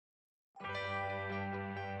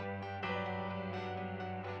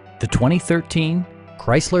the 2013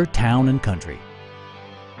 Chrysler Town Country.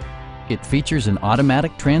 It features an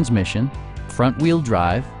automatic transmission, front-wheel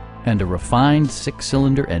drive, and a refined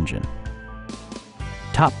 6-cylinder engine.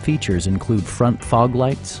 Top features include front fog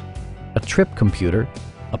lights, a trip computer,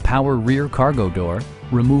 a power rear cargo door,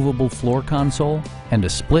 removable floor console, and a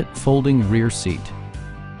split folding rear seat.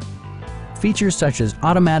 Features such as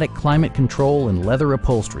automatic climate control and leather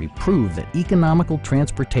upholstery prove that economical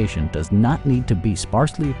transportation does not need to be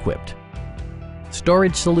sparsely equipped.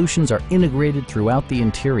 Storage solutions are integrated throughout the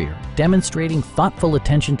interior, demonstrating thoughtful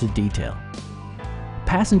attention to detail.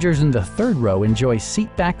 Passengers in the third row enjoy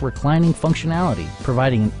seat-back reclining functionality,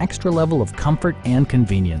 providing an extra level of comfort and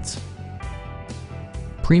convenience.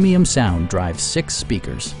 Premium sound drives 6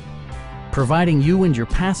 speakers, providing you and your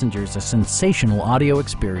passengers a sensational audio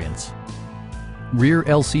experience. Rear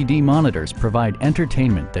LCD monitors provide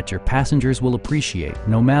entertainment that your passengers will appreciate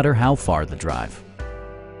no matter how far the drive.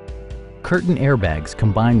 Curtain airbags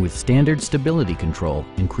combine with standard stability control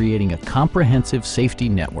in creating a comprehensive safety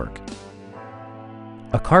network.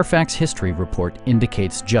 A Carfax history report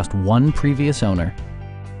indicates just one previous owner.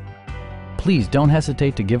 Please don't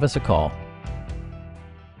hesitate to give us a call.